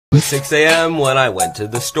It was 6 a.m. when I went to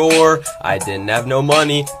the store. I didn't have no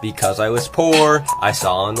money because I was poor. I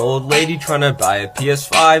saw an old lady trying to buy a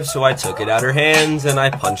PS5, so I took it out her hands and I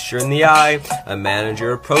punched her in the eye. A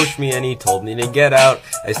manager approached me and he told me to get out.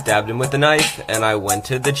 I stabbed him with a knife and I went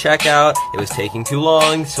to the checkout. It was taking too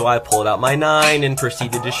long, so I pulled out my 9 and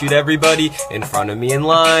proceeded to shoot everybody in front of me in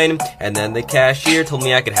line. And then the cashier told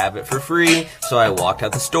me I could have it for free, so I walked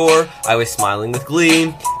out the store. I was smiling with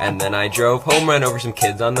glee, and then I drove home, ran over some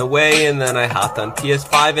kids on the way, and then I hopped on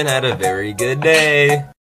PS5 and had a very good day.